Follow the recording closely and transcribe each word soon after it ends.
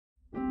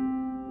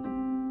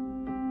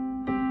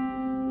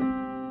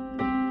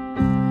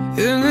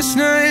was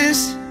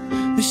nice.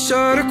 We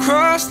shot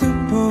across the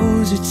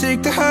roads. You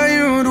take the high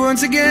road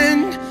once again,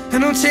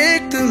 and I'll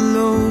take the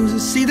lows. I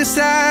see the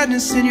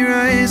sadness in your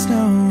eyes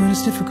now, and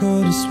it's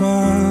difficult to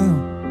swallow.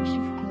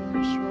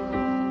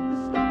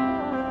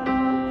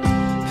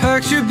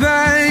 Packed your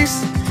bags,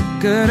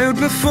 got out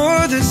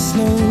before the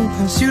snow.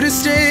 Asked you to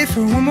stay for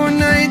one more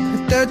night,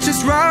 but that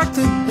just rocked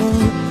the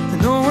boat. I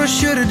know I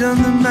should've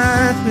done the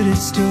math, but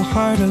it's still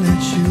hard to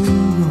let you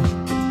go.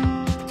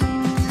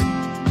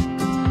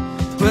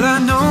 But I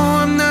know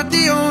I'm not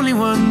the only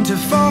one to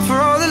fall for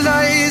all the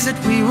lies, that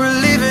we were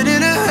living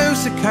in a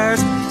house of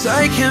cards. So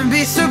I can't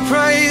be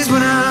surprised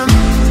when I'm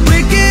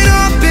waking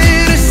up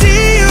in a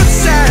sea of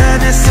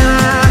sadness,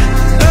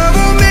 and I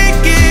won't make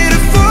it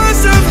a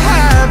force of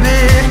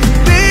habit.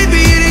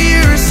 Maybe in a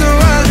year or so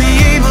I'll be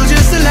able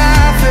just to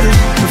laugh at it,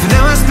 but for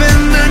now I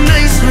spend the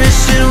nights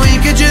wishing we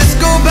could just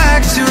go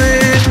back to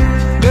it.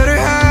 Better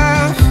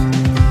half,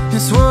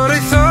 it's what I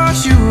thought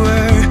you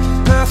were.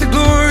 Path of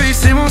glory,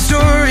 same old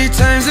story.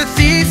 Time's a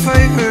thief, I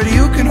heard.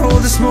 You can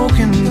hold the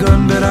smoking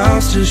gun, but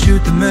I'll still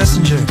shoot the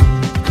messenger.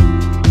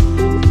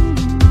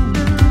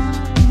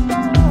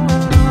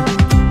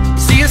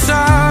 See your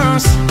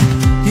sorrows,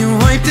 you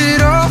wiped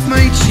it off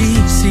my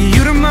cheek. See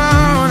you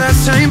tomorrow,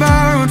 that's time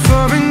borrowed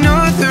for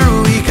another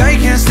week. I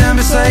can't stand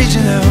beside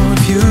you now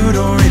if you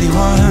don't really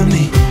want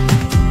me.